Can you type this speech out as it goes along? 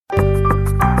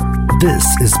This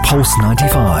is Pulse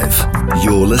 95.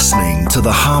 You're listening to the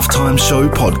Halftime Show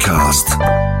podcast.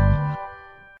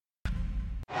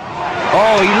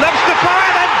 Oh, he lifts the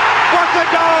fire and what a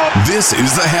goal! This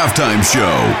is the Halftime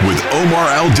Show with Omar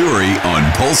Al-Duri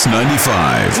on Pulse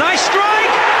 95. Nice strike!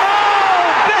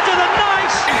 Oh, better than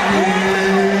nice!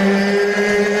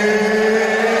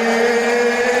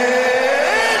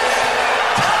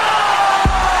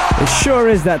 It sure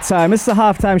is that time. It's the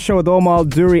Halftime Show with Omar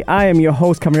Al-Duri. I am your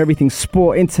host, covering everything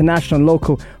sport, international,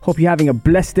 local. Hope you're having a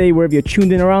blessed day wherever you're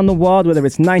tuned in around the world, whether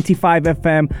it's 95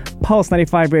 FM,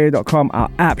 Pulse95Radio.com,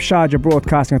 our app, Sharjah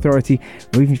Broadcasting Authority,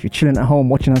 or even if you're chilling at home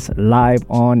watching us live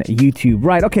on YouTube.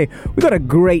 Right, okay, we got a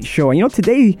great show. And you know,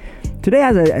 today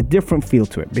has a different feel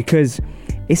to it because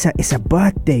it's a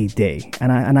birthday day.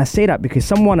 And I say that because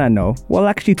someone I know, well,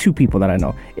 actually two people that I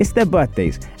know, it's their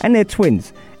birthdays and they're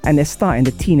twins. And they're starting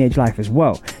the teenage life as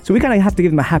well. So we kind of have to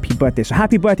give them a happy birthday. So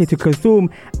happy birthday to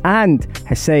Kulthum and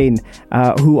Hussein,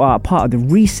 who are part of the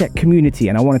Reset community.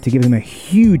 And I wanted to give them a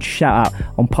huge shout out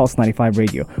on Pulse 95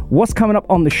 Radio. What's coming up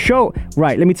on the show?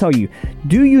 Right, let me tell you.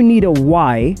 Do you need a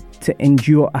why to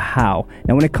endure a how?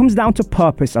 Now, when it comes down to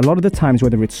purpose, a lot of the times,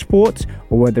 whether it's sports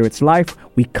or whether it's life,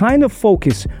 we kind of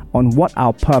focus on what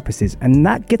our purpose is. And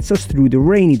that gets us through the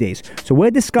rainy days. So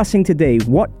we're discussing today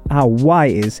what our why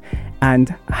is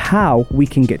and how we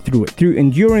can get through it, through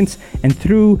endurance and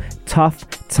through tough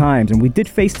times. And we did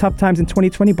face tough times in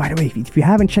 2020. By the way, if you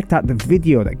haven't checked out the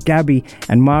video that Gabby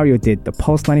and Mario did, the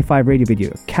Pulse 95 Radio video,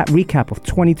 recap of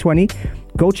 2020,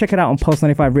 go check it out on Pulse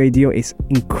 95 Radio. It's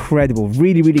incredible,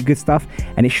 really, really good stuff.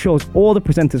 And it shows all the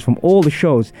presenters from all the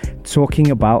shows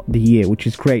talking about the year, which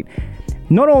is great.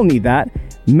 Not only that,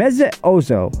 Mesut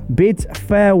Ozil bids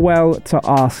farewell to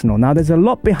Arsenal. Now, there's a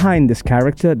lot behind this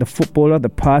character, the footballer, the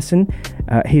person,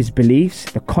 his beliefs,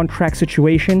 the contract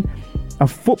situation. A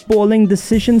footballing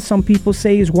decision, some people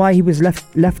say, is why he was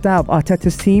left out of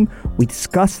Arteta's team. We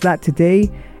discussed that today.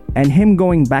 And him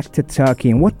going back to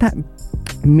Turkey and what that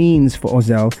means for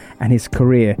Ozil and his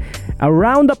career. A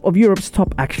roundup of Europe's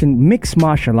top action, mixed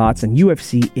martial arts and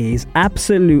UFC is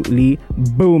absolutely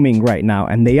booming right now,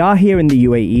 and they are here in the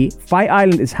UAE. Fight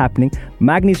Island is happening.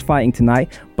 Magny's fighting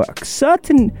tonight, but a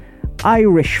certain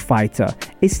Irish fighter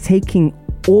is taking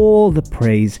all the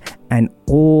praise and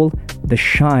all the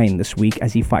shine this week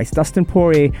as he fights Dustin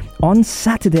Poirier on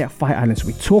Saturday at Fight Island. So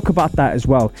we talk about that as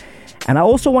well. And I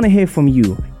also want to hear from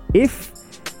you. If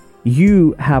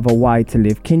you have a why to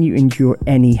live, can you endure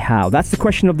anyhow? That's the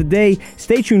question of the day.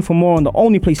 Stay tuned for more on the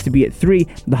only place to be at 3,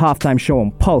 the Halftime Show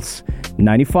on Pulse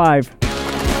 95. This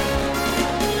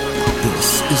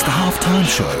is the Halftime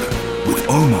Show with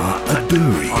Omar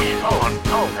Al-Duri. On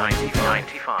Pulse 95.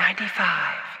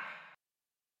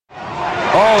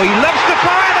 Oh, he lifts the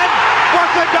fire and what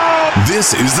a goal!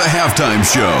 This is the Halftime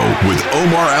Show with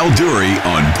Omar Al-Duri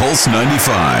on Pulse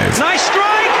 95. Nice strike! Oh,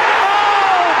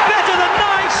 better than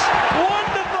nice!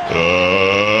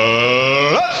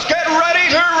 Wonderful! Let's get ready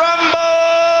to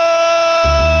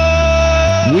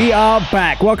rumble! We are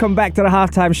back. Welcome back to the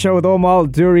Halftime Show with Omar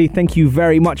Al-Duri. Thank you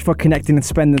very much for connecting and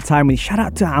spending the time with me. Shout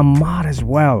out to Ahmad as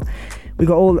well. We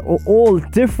got all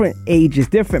different ages,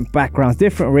 different backgrounds,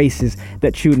 different races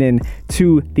that tune in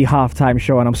to the Halftime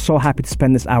Show, and I'm so happy to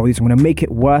spend this hour with you. I'm going to make it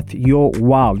worth your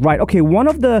while. Right, okay, one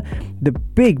of the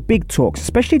big talks,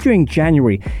 especially during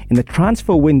January in the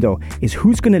transfer window, is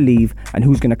who's going to leave and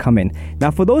who's going to come in.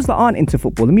 Now, for those that aren't into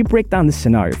football, let me break down this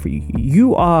scenario for you.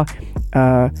 You are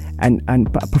a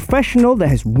professional that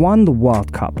has won the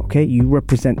World Cup, okay? You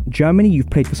represent Germany. You've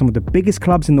played for some of the biggest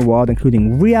clubs in the world,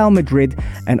 including Real Madrid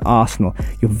and Arsenal.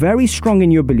 You're very strong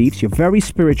in your beliefs. You're very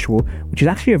spiritual, which is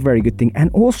actually a very good thing. And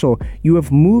also, you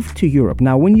have moved to Europe.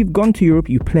 Now, when you've gone to Europe,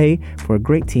 you play for a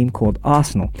great team called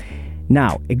Arsenal.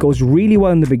 Now, it goes really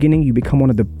well in the beginning. You become one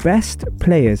of the best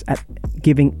players at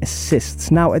giving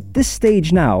assists. Now, at this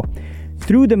stage now,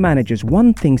 through the managers,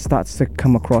 one thing starts to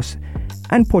come across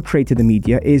and portray to the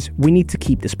media is we need to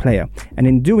keep this player. And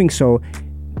in doing so,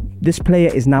 this player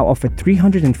is now offered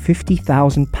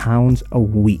 £350,000 a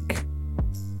week.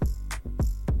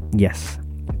 Yes,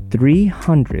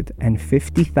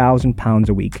 £350,000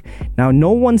 a week. Now,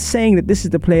 no one's saying that this is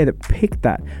the player that picked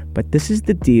that, but this is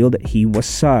the deal that he was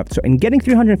served. So in getting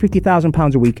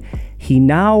 £350,000 a week, he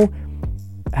now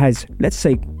has, let's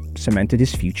say, cemented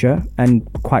his future and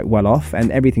quite well off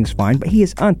and everything's fine, but he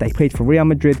has earned that. He played for Real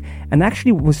Madrid and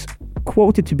actually was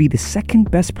quoted to be the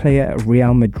second best player at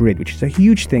Real Madrid, which is a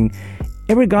huge thing,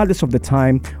 regardless of the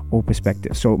time or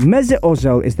perspective. So Mesut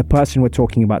Ozil is the person we're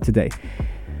talking about today.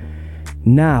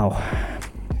 Now,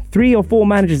 3 or 4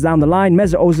 managers down the line,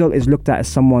 Mesut Ozil is looked at as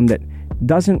someone that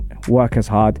doesn't work as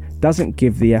hard, doesn't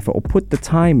give the effort or put the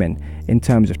time in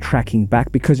terms of tracking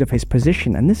back because of his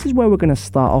position. And this is where we're going to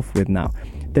start off with now.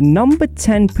 The number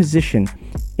 10 position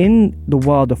in the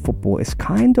world of football is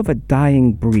kind of a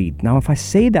dying breed. Now, if I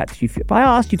say that to you, if I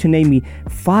asked you to name me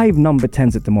 5 number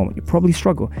 10s at the moment, you'd probably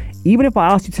struggle. Even if I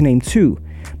asked you to name 2.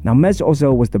 Now, Mesut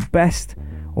Ozil was the best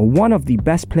or one of the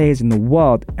best players in the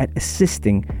world at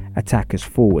assisting attackers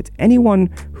forwards. Anyone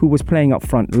who was playing up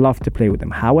front loved to play with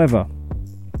him. However,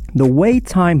 the way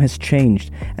time has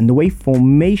changed and the way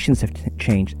formations have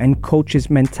changed and coaches'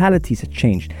 mentalities have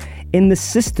changed in the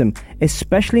system,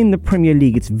 especially in the Premier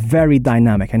League, it's very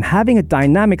dynamic. And having a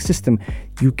dynamic system,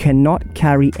 you cannot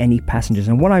carry any passengers.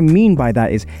 And what I mean by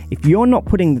that is if you're not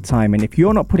putting the time in, if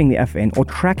you're not putting the effort in or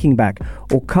tracking back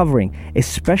or covering,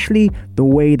 especially the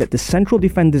way that the central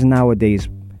defenders nowadays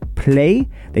play,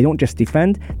 they don't just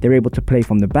defend, they're able to play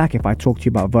from the back. If I talk to you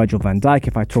about Virgil van Dijk,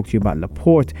 if I talk to you about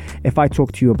Laporte, if I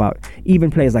talk to you about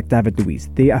even players like David Luiz,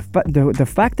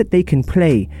 the fact that they can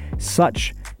play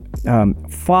such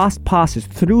fast passes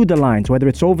through the lines, whether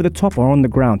it's over the top or on the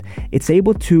ground, it's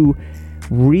able to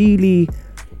really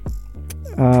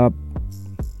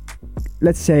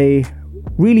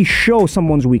really show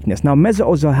someone's weakness. Now, Mesut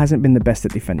Ozil hasn't been the best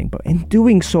at defending, but in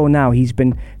doing so now, he's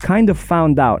been kind of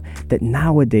found out that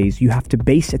nowadays you have to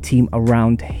base a team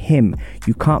around him.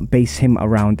 You can't base him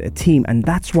around a team, and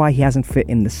that's why he hasn't fit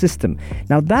in the system.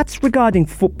 Now, that's regarding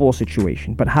football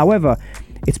situation, but however,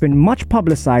 it's been much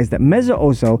publicized that Mesut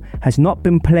Ozil has not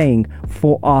been playing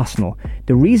for Arsenal.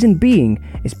 The reason being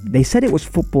is they said it was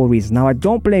football reasons. Now, I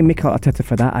don't blame Mikel Arteta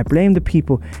for that. I blame the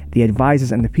people, the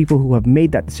advisors and the people who have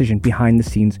made that decision behind the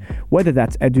scenes, whether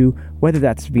that's Edu, whether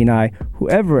that's Vinay,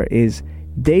 whoever it is,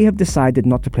 they have decided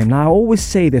not to play him. Now, I always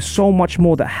say there's so much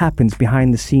more that happens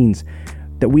behind the scenes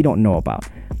that we don't know about.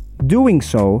 Doing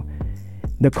so,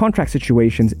 the contract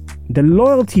situations, the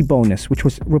loyalty bonus, which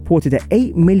was reported at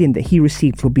 8 million that he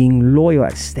received for being loyal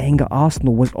at staying at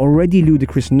Arsenal, was already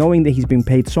ludicrous, knowing that he's been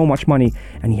paid so much money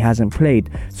and he hasn't played.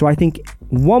 So I think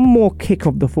one more kick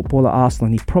of the football at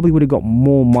Arsenal and he probably would have got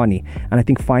more money. And I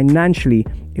think financially,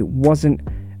 it wasn't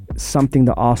something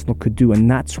that Arsenal could do,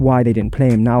 and that's why they didn't play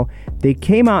him. Now, they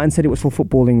came out and said it was for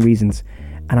footballing reasons,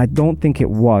 and I don't think it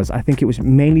was. I think it was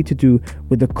mainly to do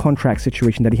with the contract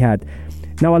situation that he had.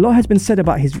 Now, a lot has been said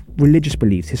about his religious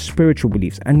beliefs, his spiritual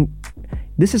beliefs, and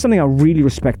this is something I really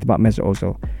respect about Mesut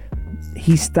Ozil.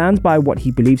 He stands by what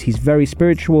he believes. He's very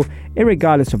spiritual,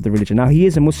 irregardless of the religion. Now, he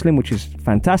is a Muslim, which is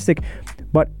fantastic,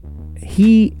 but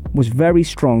he was very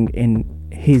strong in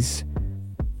his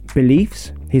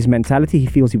beliefs, his mentality. He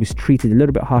feels he was treated a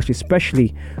little bit harshly,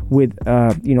 especially with,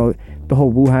 the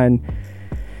whole Wuhan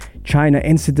China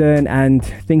incident and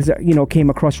things that, came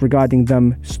across regarding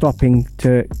them stopping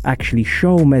to actually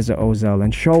show Mesut Ozil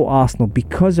and show Arsenal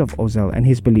because of Ozil and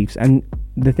his beliefs and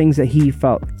the things that he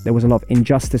felt there was a lot of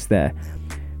injustice there.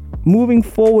 Moving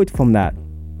forward from that,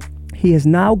 he has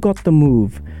now got the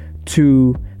move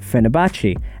to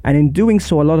Fenerbahce, and in doing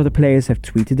so, a lot of the players have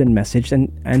tweeted and messaged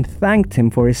and thanked him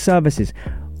for his services,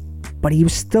 but he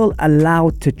was still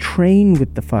allowed to train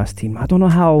with the first team. I don't know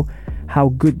how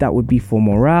good that would be for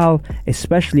morale,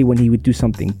 especially when he would do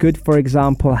something good, for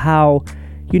example, how,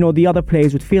 the other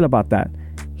players would feel about that.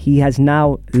 He has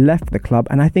now left the club,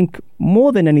 and I think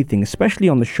more than anything, especially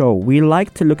on the show, we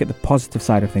like to look at the positive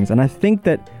side of things, and I think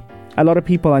that a lot of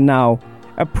people are now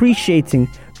appreciating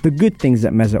the good things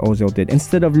that Mesut Ozil did,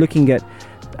 instead of looking at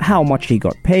how much he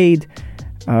got paid,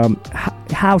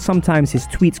 how sometimes his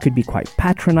tweets could be quite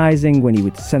patronizing when he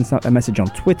would send a message on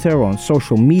Twitter or on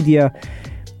social media.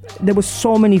 There were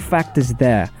so many factors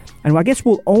there, and I guess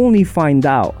we'll only find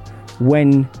out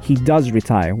when he does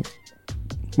retire,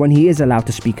 when he is allowed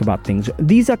to speak about things.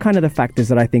 These are kind of the factors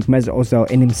that I think Mesut Ozil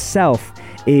in himself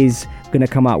is going to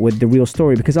come out with the real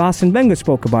story, because Arsene Wenger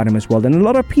spoke about him as well, and a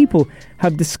lot of people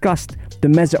have discussed the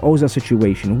Mesut Ozil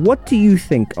situation. What do you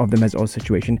think of the Mesut Ozil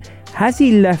situation? Has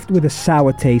he left with a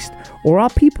sour taste, or are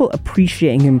people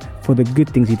appreciating him for the good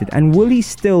things he did? And will he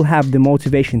still have the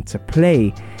motivation to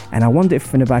play? And I wonder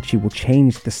if Fenerbahce will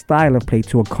change the style of play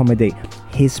to accommodate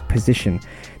his position.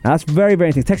 Now, that's very, very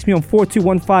interesting. Text me on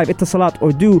 4215 Itasalat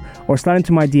or do, or slide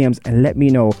into my DMs and let me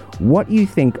know what you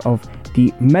think of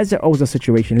the Mesut Ozil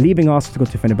situation, leaving Arsenal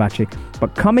to go to Fenerbahce.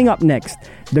 But coming up next,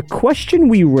 the question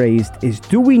we raised is,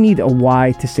 do we need a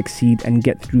why to succeed and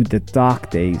get through the dark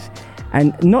days?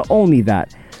 And not only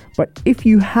that, but if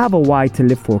you have a why to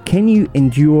live for, can you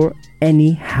endure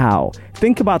anyhow?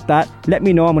 Think about that. Let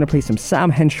me know. I'm going to play some Sam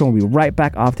Henshaw and we'll be right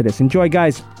back after this. Enjoy,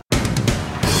 guys.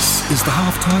 This is the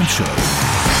Halftime Show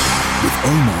with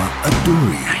Omar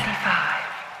Adouri.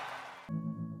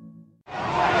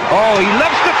 Oh, he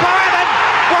loves the fire, then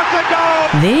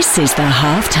This is the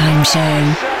Halftime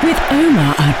Show with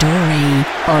Omar Adori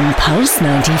on Pulse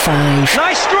 95.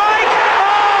 Nice strike!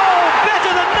 Oh,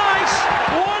 better than nice!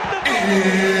 Wonderful!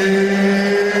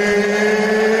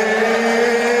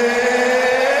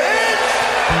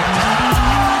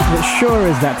 It sure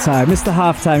is that time. It's the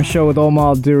Halftime Show with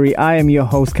Omar Duri. I am your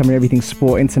host, covering everything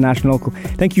sport, international, local.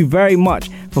 Thank you very much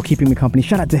for keeping me company.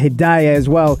 Shout out to Hidayah as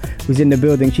well, who's in the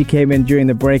building. She came in during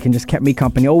the break and just kept me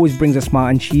company. Always brings a smile,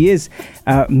 and she is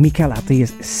Mikel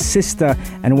Atiyah's sister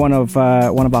and one of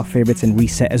our favorites in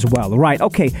Reset as well. Right,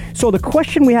 okay. So the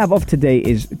question we have of today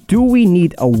is: do we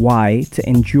need a why to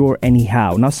endure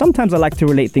anyhow? Now, sometimes I like to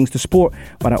relate things to sport,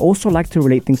 but I also like to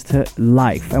relate things to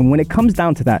life. And when it comes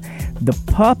down to that, the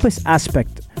purpose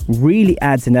aspect really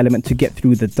adds an element to get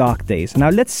through the dark days. Now,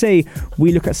 let's say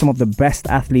we look at some of the best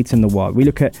athletes in the world. We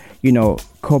look at,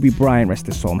 Kobe Bryant, rest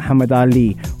his soul, Muhammad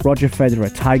Ali, Roger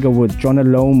Federer, Tiger Woods, John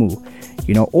Olomu.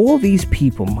 All these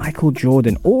people, Michael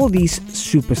Jordan, all these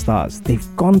superstars,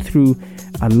 they've gone through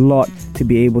a lot to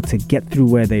be able to get through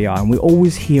where they are. And we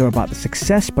always hear about the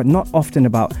success, but not often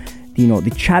about,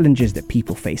 the challenges that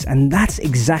people face. And that's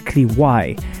exactly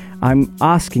why I'm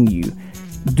asking you,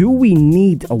 do we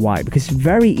need a why? Because it's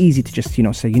very easy to just,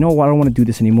 say, I don't want to do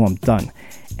this anymore, I'm done.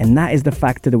 And that is the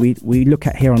factor that we look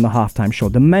at here on the Halftime Show,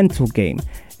 the mental game.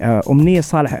 Omnia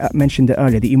Saleh mentioned it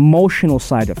earlier, the emotional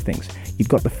side of things. You've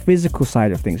got the physical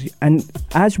side of things. And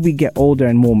as we get older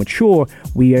and more mature,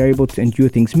 we are able to endure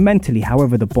things mentally.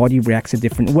 However, the body reacts a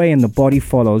different way, and the body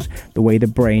follows the way the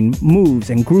brain moves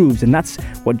and grooves. And that's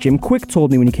what Jim Quick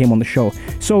told me when he came on the show.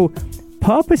 So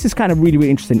purpose is kind of really,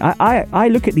 really interesting. I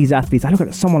look at these athletes. I look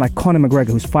at someone like Conor McGregor,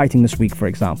 who's fighting this week, for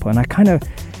example, and I kind of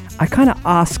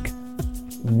ask,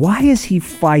 why is he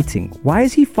fighting? Why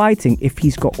is he fighting if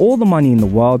he's got all the money in the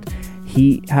world?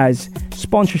 He has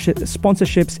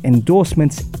sponsorships,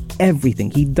 endorsements, everything.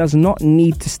 He does not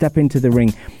need to step into the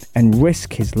ring and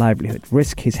risk his livelihood,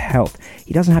 risk his health.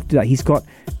 He doesn't have to do that. He's got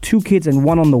 2 kids and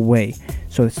 1 on the way.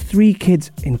 So it's 3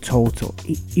 kids in total.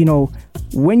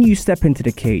 When you step into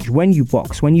the cage, when you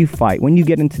box, when you fight, when you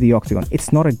get into the octagon,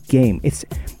 it's not a game. It's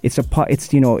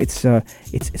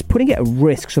putting it at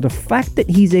risk. So the fact that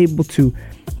he's able to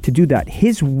do that,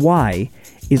 his why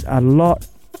is a lot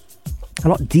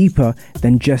deeper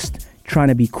than just trying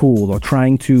to be cool or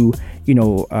trying to,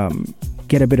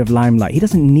 get a bit of limelight. He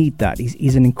doesn't need that.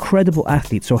 He's an incredible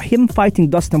athlete. So him fighting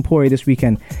Dustin Poirier this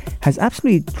weekend has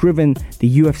absolutely driven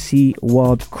the UFC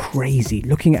world crazy.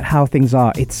 Looking at how things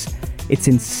are, it's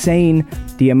insane,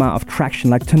 the amount of traction.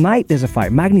 Like tonight, there's a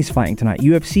fight. Magny's fighting tonight.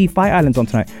 UFC Fight Island's on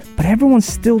tonight. But everyone's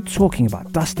still talking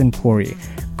about Dustin Poirier,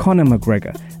 Conor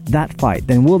McGregor, that fight.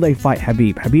 Then will they fight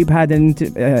Khabib? Khabib had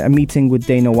a meeting with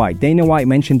Dana White. Dana White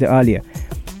mentioned it earlier.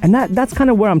 And that's kind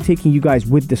of where I'm taking you guys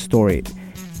with this story.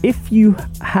 If you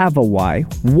have a why,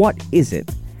 what is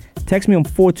it? Text me on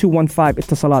 4215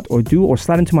 Ittasalat or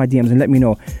slide into my DMs and let me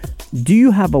know. Do you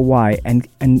have a why, and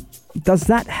does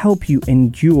that help you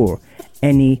endure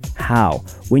anyhow?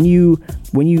 When you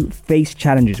face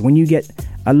challenges, when you get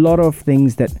a lot of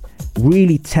things that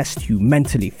really test you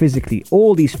mentally, physically,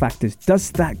 all these factors,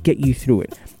 does that get you through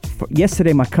it?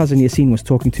 Yesterday, my cousin Yassine was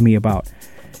talking to me about,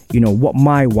 what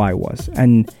my why was,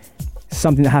 and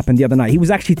something that happened the other night. He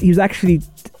was actually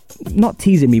not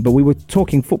teasing me, but we were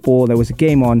talking football. There was a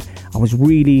game on. I was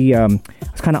really, I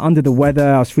was kind of under the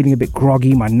weather. I was feeling a bit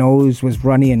groggy. My nose was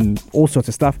runny and all sorts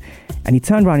of stuff. And he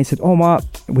turned around and he said, Omar,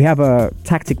 we have a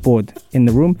tactic board in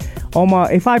the room.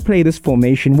 Omar, if I play this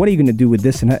formation, what are you going to do with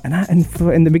this? And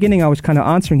in the beginning, I was kind of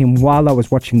answering him while I was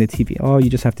watching the TV. Oh,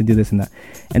 you just have to do this and that.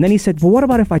 And then he said, well, what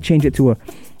about if I change it to a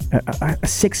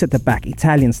 6 at the back,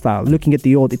 Italian style, looking at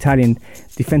the old Italian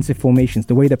defensive formations,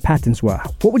 the way the patterns were?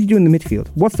 What would you do in the midfield?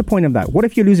 What's the point of that? What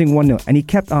if you're losing 1-0? And he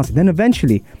kept answering. Then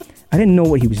eventually, I didn't know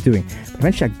what he was doing. But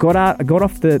eventually, I got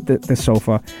off the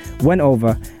sofa, went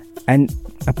over, and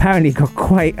apparently got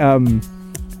quite,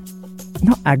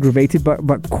 not aggravated,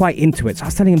 but quite into it. So I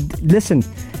was telling him, listen,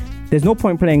 there's no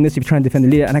point playing this if you're trying to defend the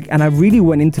leader. And I really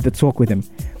went into the talk with him.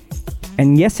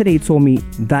 And yesterday he told me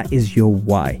that is your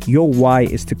why. Your why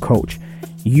is to coach.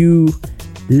 You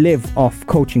live off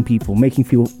coaching people, making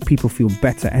people feel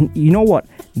better. And you know what?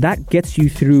 That gets you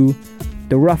through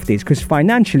the rough days, because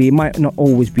financially it might not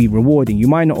always be rewarding. You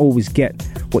might not always get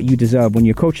what you deserve when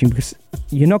you're coaching, because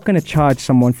you're not going to charge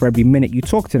someone for every minute you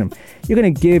talk to them. You're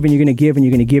going to give and you're going to give and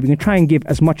you're going to give. You're going to try and give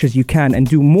as much as you can and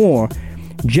do more,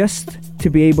 just to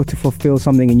be able to fulfill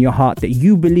something in your heart that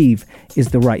you believe is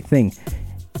the right thing.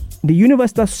 The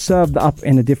universe does serve up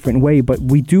in a different way, but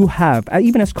we do have,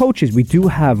 even as coaches, we do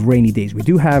have rainy days. We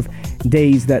do have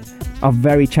days that are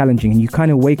very challenging, and you kind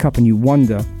of wake up and you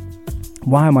wonder,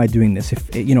 why am I doing this? If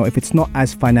it's not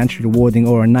as financially rewarding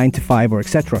or a 9 to 5 or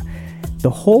etc. The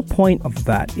whole point of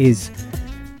that is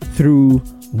through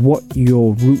what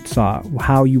your roots are,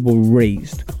 how you were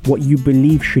raised, what you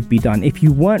believe should be done. If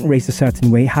you weren't raised a certain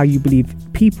way, how you believe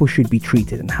people should be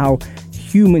treated and how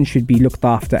humans should be looked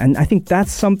after. And I think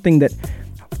that's something that,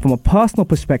 from a personal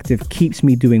perspective, keeps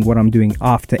me doing what I'm doing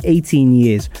after 18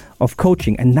 years of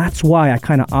coaching. And that's why I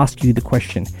kind of asked you the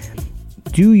question,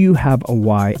 do you have a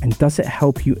why, and does it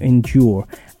help you endure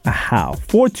a how?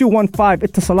 4215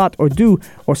 Ittasalat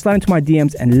or slide into my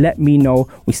DMs and let me know.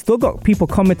 We still got people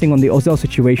commenting on the Ozil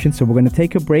situation, so we're going to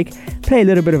take a break, play a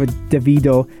little bit of a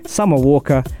Davido, Summer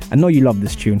Walker. I know you love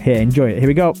this tune. Here, enjoy it. Here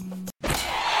we go.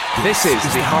 This is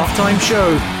the Halftime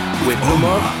Show with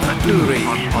Omar Adouri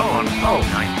on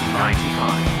 95.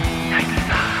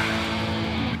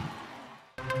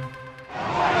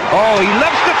 Oh, he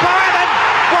loves the fire, then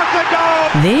what a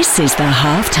goal! This is the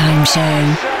Halftime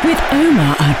Show with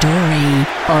Omar Adouri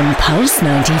on Pulse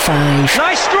 95.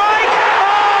 Nice strike!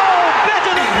 Oh,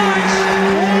 better than nice!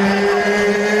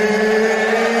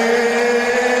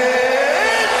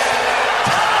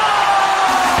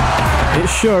 It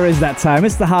sure is that time.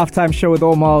 It's the Halftime Show with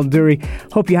Omar Adouri.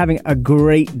 Hope you're having a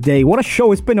great day. What a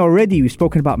show it's been already. We've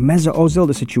spoken about Mesut Ozil,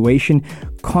 the situation,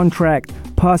 contract,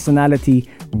 personality,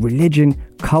 religion,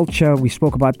 culture. We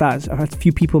spoke about that. A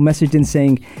few people messaged in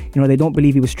saying, they don't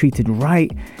believe he was treated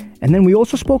right. And then we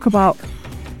also spoke about,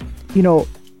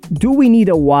 do we need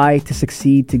a why to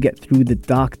succeed, to get through the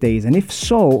dark days? And if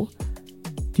so,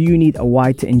 do you need a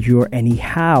why to endure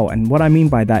anyhow? And what I mean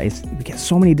by that is we get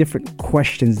so many different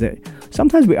questions that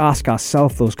sometimes we ask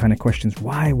ourselves those kind of questions.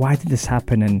 Why did this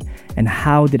happen? And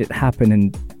how did it happen?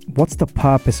 And what's the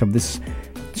purpose of this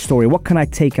story? What can I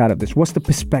take out of this? What's the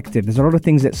perspective? There's a lot of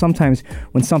things that sometimes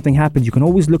when something happens, you can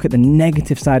always look at the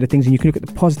negative side of things and you can look at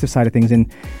the positive side of things.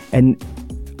 And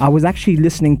I was actually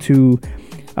listening to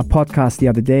a podcast the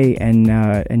other day, and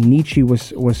Nietzsche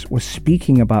was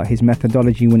speaking about his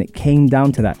methodology when it came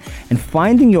down to that. And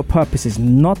finding your purpose is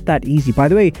not that easy. By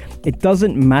the way, it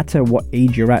doesn't matter what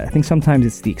age you're at. I think sometimes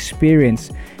it's the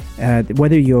experience.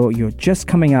 Whether you're just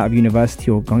coming out of university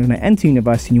or going to enter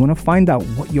university and you want to find out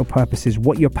what your purpose is,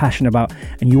 what you're passionate about,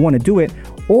 and you want to do it,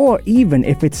 or even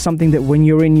if it's something that when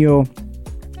you're in your,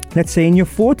 let's say in your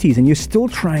 40s and you're still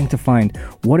trying to find,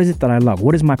 what is it that I love?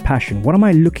 What is my passion? What am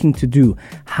I looking to do?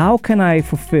 How can I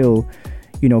fulfill,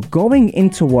 going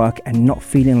into work and not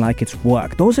feeling like it's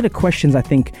work? Those are the questions I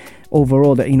think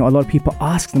overall that, a lot of people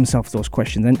ask themselves those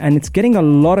questions. And it's getting a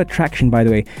lot of traction, by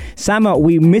the way. Sama,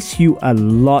 we miss you a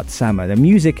lot, Sama. The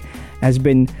music has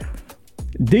been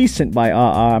decent by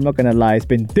RR. I'm not going to lie, it's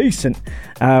been decent.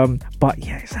 But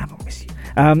yeah, Sama, I miss you.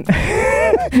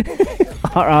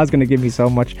 RR is going to give me so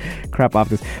much crap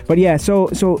after this. But yeah, so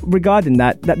regarding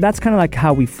that's kind of like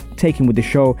how we've taken with the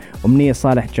show. Umniya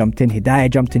Saleh jumped in, Hidayah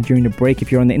jumped in during the break.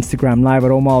 If you're on the Instagram live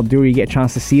at Omar Adouri, you get a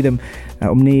chance to see them.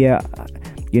 Umniya,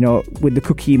 with the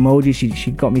cookie emoji,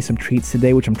 she got me some treats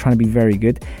today, which I'm trying to be very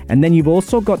good. And then you've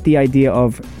also got the idea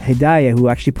of Hidayah, who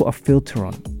actually put a filter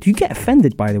on. Do you get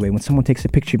offended, by the way, when someone takes a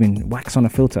picture of you and wax on a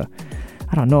filter?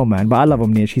 I don't know, man, but I love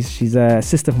Umniya. She's a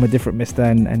sister from a different mister,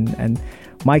 and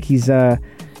Mikey's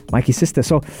sister.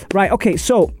 So, right, okay,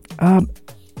 so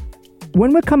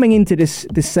when we're coming into this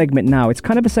segment now, it's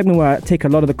kind of a segment where I take a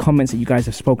lot of the comments that you guys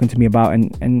have spoken to me about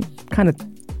and kind of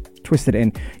twisted it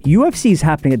in. UFC is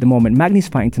happening at the moment. Magny's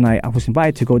fighting tonight. I was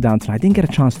invited to go down tonight. I didn't get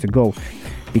a chance to go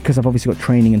because I've obviously got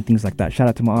training and things like that. Shout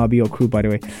out to my RBO crew, by the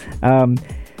way.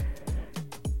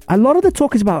 A lot of the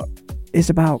talk is about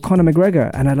Conor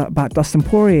McGregor and about Dustin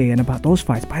Poirier and about those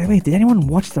fights. By the way, did anyone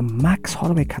watch the Max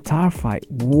Holloway Qatar fight?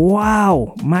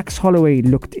 Wow, Max Holloway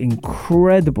looked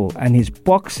incredible, and his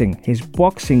boxing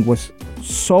was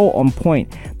so on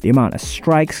point. The amount of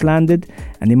strikes landed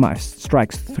and the amount of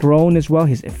strikes thrown as well,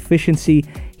 his efficiency.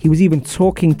 He was even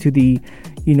talking to the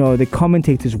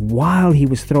commentators while he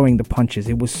was throwing the punches.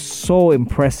 It was so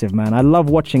impressive, man. I love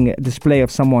watching a display of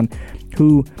someone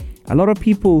who a lot of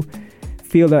people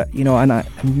feel that, and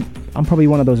I'm probably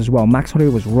one of those as well. Max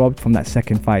Holloway was robbed from that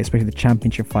second fight, especially the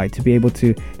championship fight, to be able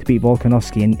to beat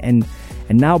Volkanovski. And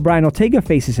now Brian Ortega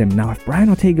faces him. Now, if Brian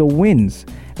Ortega wins,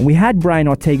 and we had Brian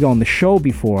Ortega on the show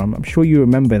before, I'm sure you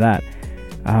remember that.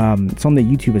 It's on the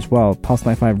YouTube as well, Pulse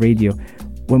 95 Radio.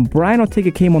 When Brian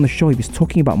Ortega came on the show, he was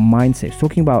talking about mindset. He was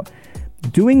talking about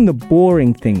doing the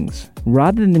boring things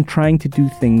rather than trying to do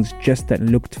things just that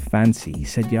looked fancy. He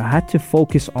said, I had to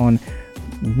focus on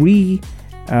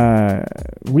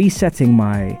resetting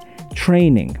my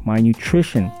training, my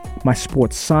nutrition, my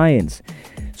sports science.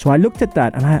 So I looked at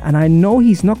that, and I know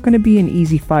he's not going to be an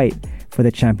easy fight for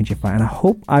the championship fight. And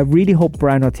I really hope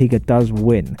Brian Ortega does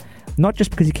win. Not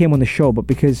just because he came on the show, but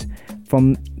because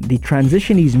from the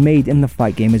transition he's made in the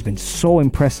fight game has been so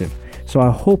impressive. So I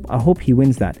hope he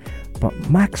wins that. But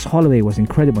Max Holloway was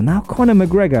incredible. Now Conor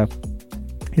McGregor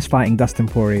is fighting Dustin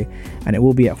Poirier, and it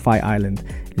will be at Fight Island.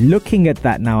 Looking at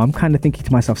that now, I'm kind of thinking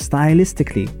to myself,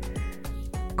 stylistically,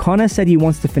 Conor said he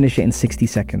wants to finish it in 60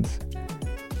 seconds.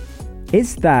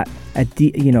 Is that a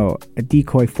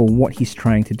decoy for what he's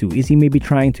trying to do? Is he maybe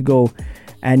trying to go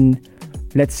and,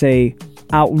 let's say,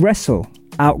 out-wrestle,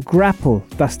 out-grapple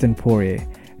Dustin Poirier?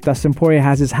 Dustin Poirier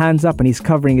has his hands up and he's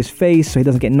covering his face so he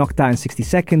doesn't get knocked out in 60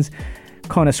 seconds.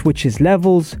 Conor switches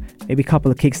levels, maybe a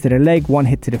couple of kicks to the leg, one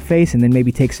hit to the face, and then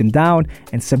maybe takes him down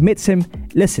and submits him.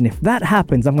 Listen, if that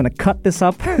happens, I'm going to cut this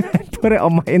up and put it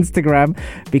on my Instagram,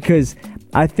 because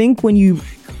I think when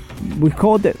we've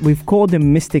called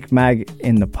him Mystic Mag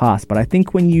in the past, but I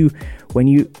think when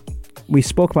we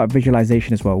spoke about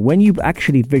visualization as well, when you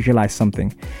actually visualize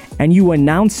something and you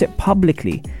announce it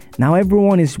publicly, now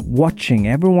everyone is watching,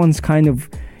 everyone's kind of,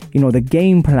 the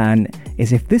game plan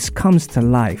is, if this comes to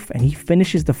life and he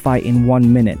finishes the fight in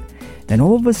 1 minute, then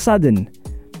all of a sudden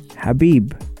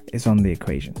Khabib is on the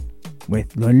equation. We're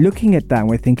looking at that and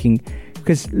we're thinking,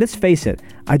 because let's face it,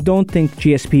 I don't think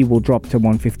GSP will drop to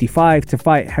 155 to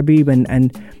fight Khabib,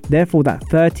 and therefore that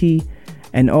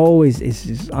 30-0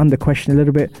 is under question a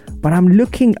little bit. But I'm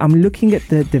looking at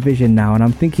the division now and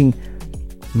I'm thinking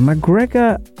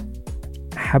McGregor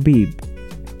Khabib,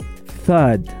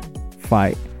 third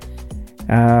fight.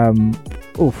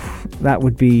 That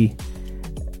would be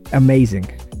amazing.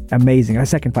 A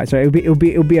second fight. So it'll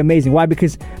be amazing. Why?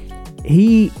 Because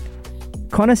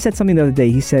Conor said something the other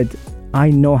day. He said, I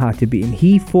know how to beat him.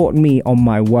 He fought me on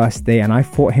my worst day and I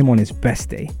fought him on his best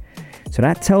day. So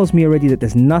that tells me already that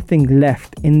there's nothing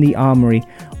left in the armory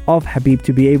of Khabib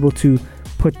to be able to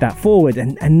put that forward.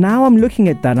 And now I'm looking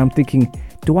at that and I'm thinking,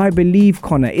 do I believe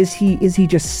Conor? Is he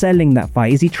just selling that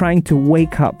fight? Is he trying to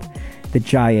wake up the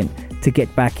giant to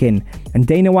get back in? And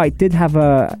Dana White did have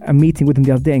a meeting with him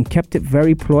the other day and kept it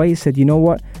very ploy. He said, you know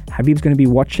what? Khabib's going to be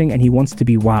watching and he wants to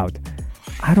be wowed.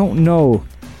 I don't know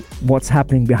what's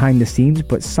happening behind the scenes,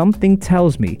 but something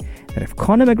tells me that if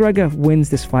Conor McGregor wins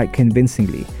this fight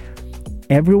convincingly,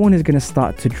 everyone is going to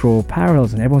start to draw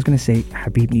parallels and everyone's going to say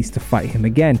Khabib needs to fight him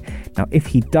again. Now, if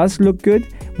he does look good,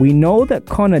 we know that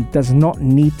Conor does not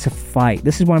need to fight.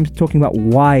 This is why I'm talking about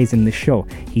whys in the show.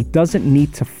 He doesn't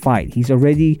need to fight. He's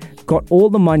already got all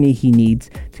the money he needs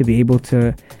to be able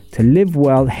to live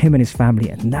well, him and his family.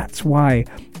 And that's why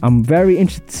I'm very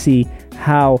interested to see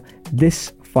how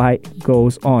this fight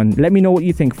goes on. Let me know what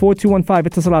you think. 4215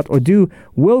 Etisalat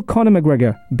will Conor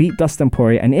McGregor beat Dustin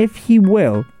Poirier? And if he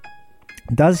will,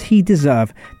 does he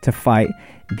deserve to fight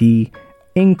the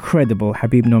incredible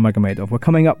Khabib Nurmagomedov? We're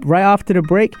coming up right after the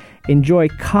break. Enjoy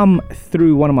Come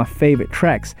Through, one of my favorite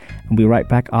tracks, and we'll be right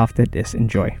back after this.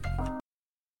 Enjoy.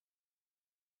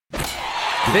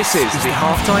 This is the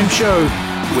Halftime Show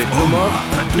with Omar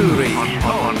Adouri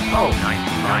on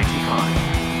 95.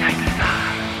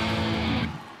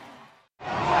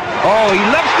 Oh, he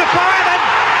loves the fire and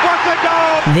what a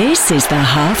goal! This is the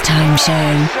Halftime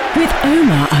Show with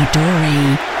Omar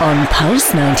Adouri on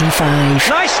Pulse 95.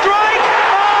 Nice strike!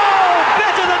 Oh,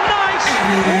 better than nice!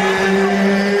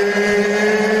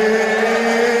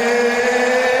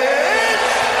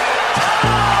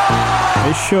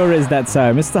 It sure is that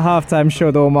time. It's the Halftime Show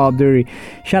with Omar Adouri.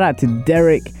 Shout out to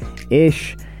Derek,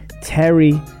 Ish,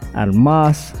 Terry,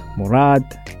 Almas, Murad,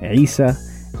 Isa,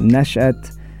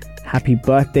 Nashat. Happy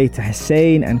birthday to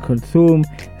Hussein and Kulthum.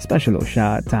 A special little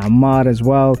shout out to Ammar as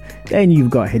well. Then you've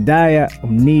got Hidayah,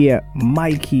 Umniya,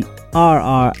 Mikey,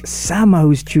 RR, Sama,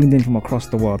 who's tuned in from across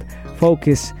the world,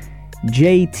 Focus,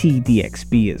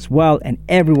 JTDXB as well, and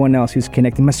everyone else who's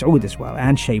connected, Masoud as well,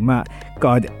 and Shayma.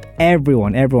 God,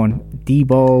 everyone,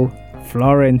 Debo,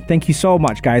 Florin, thank you so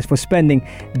much, guys, for spending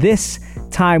this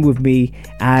time with me,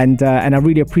 and I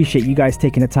really appreciate you guys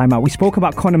taking the time out. We spoke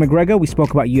about Conor McGregor, we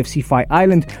spoke about UFC Fight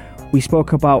Island, we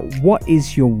spoke about what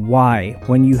is your why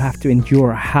when you have to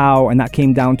endure a how, and that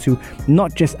came down to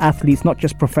not just athletes, not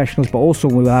just professionals, but also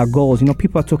with our goals. You know,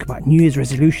 people are talking about New Year's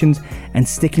resolutions and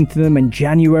sticking to them in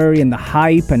January and the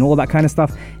hype and all that kind of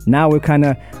stuff. Now we're kind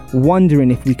of wondering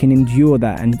if we can endure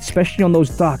that, and especially on those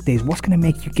dark days, what's going to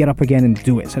make you get up again and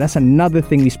do it? So that's another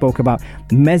thing we spoke about.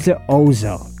 Mesut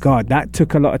Ozil, God, that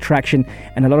took a lot of traction,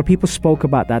 and a lot of people spoke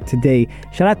about that today.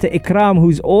 Shout out to Ikram,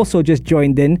 who's also just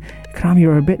joined in. Ikram,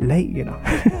 you're a bit late, you know.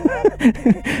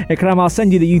 Ikram, I'll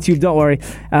send you the YouTube, don't worry.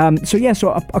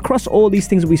 So across all these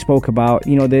things that we spoke about,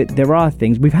 you know, there are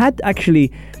things. We've had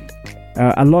actually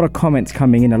a lot of comments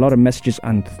coming in, a lot of messages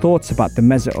and thoughts about the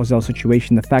Mesut Ozil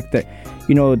situation. The fact that,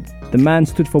 you know, the man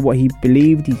stood for what he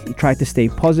believed. He tried to stay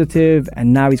positive,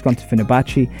 and now he's gone to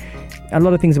Fenerbahce. A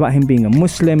lot of things about him being a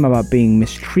Muslim, about being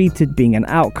mistreated, being an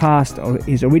outcast. Or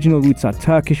his original roots are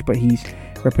Turkish, but he's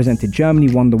represented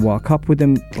Germany, won the World Cup with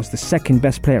them, was the second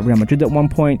best player at Real Madrid at one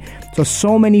point.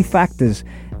 So many factors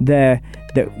there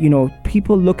that, you know,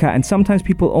 people look at, and sometimes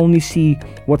people only see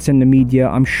what's in the media.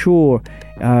 I'm sure,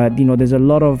 you know, there's a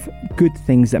lot of good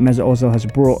things that Mesut Ozil has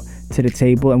brought to the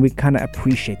table, and we kind of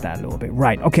appreciate that a little bit.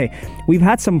 Right, okay, we've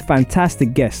had some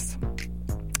fantastic guests,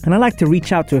 and I like to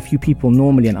reach out to a few people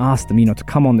normally and ask them, you know, to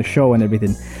come on the show and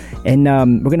everything. And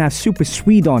we're going to have Super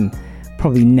Swede on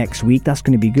probably next week. That's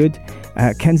going to be good.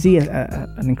 Kenzie,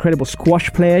 an incredible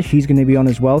squash player, she's going to be on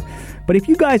as well. But if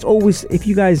you guys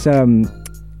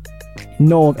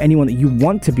know of anyone that you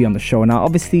want to be on the show, now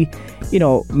obviously, you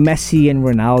know, Messi and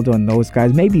Ronaldo and those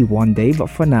guys, maybe one day, but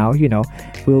for now, you know,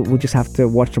 we'll just have to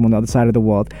watch them on the other side of the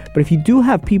world. But if you do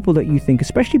have people that you think,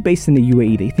 especially based in the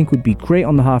UAE, that you think would be great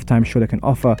on the halftime show, that can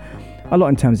offer a lot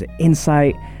in terms of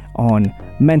insight on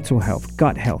mental health,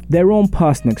 gut health, their own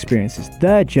personal experiences,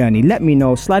 their journey, let me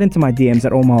know. Slide into my DMs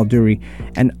at Omar Al-Duri,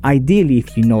 and ideally,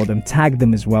 if you know them, tag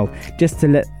them as well, just to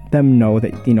let them know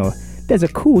that, you know, there's a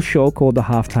cool show called The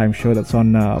Halftime Show that's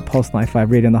on Pulse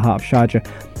 95 Radio in the heart of Sharjah.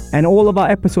 And all of our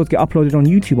episodes get uploaded on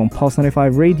YouTube on Pulse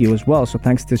 95 Radio as well. So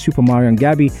thanks to Super Mario and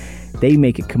Gabby, they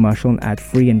make it commercial and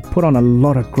ad-free and put on a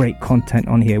lot of great content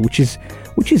on here, which is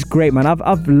great, man.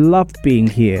 I've loved being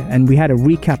here. And we had a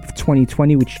recap of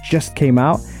 2020, which just came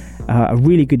out. A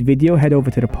really good video. Head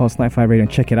over to the Pulse 95 Radio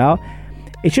and check it out.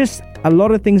 It's just a lot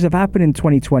of things have happened in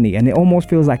 2020, and it almost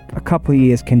feels like a couple of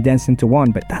years condensed into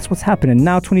one, but that's what's happening.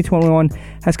 Now 2021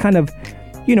 has kind of,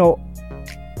 you know,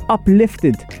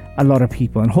 uplifted a lot of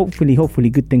people, and hopefully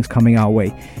good things coming our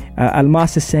way.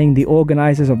 Almas is saying the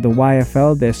organizers of the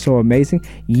YFL, they're so amazing.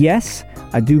 Yes,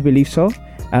 I do believe so.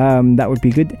 That would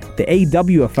be good. The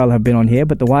AWFL have been on here,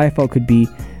 but the YFL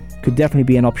could definitely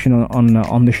be an option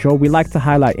on the show. We like to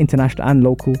highlight international and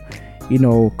local, you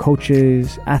know,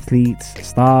 coaches, athletes,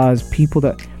 stars, people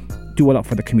that do a lot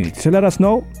for the community. So let us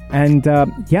know. And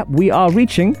we are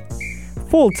reaching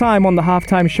full time on the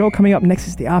halftime show. Coming up next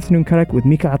is the Afternoon Correct with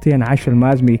Mika Atiyah and Aisha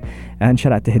Al-Mazmi. And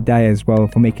shout out to Hidayah as well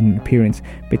for making an appearance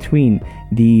between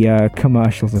the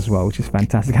commercials as well, which is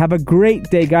fantastic. Have a great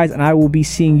day, guys, and I will be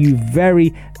seeing you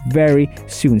very, very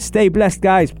soon. Stay blessed,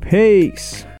 guys.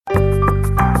 Peace.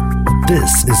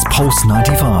 This is Pulse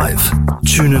 95.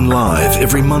 Tune in live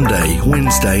every Monday,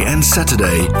 Wednesday and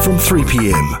Saturday from 3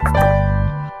 p.m.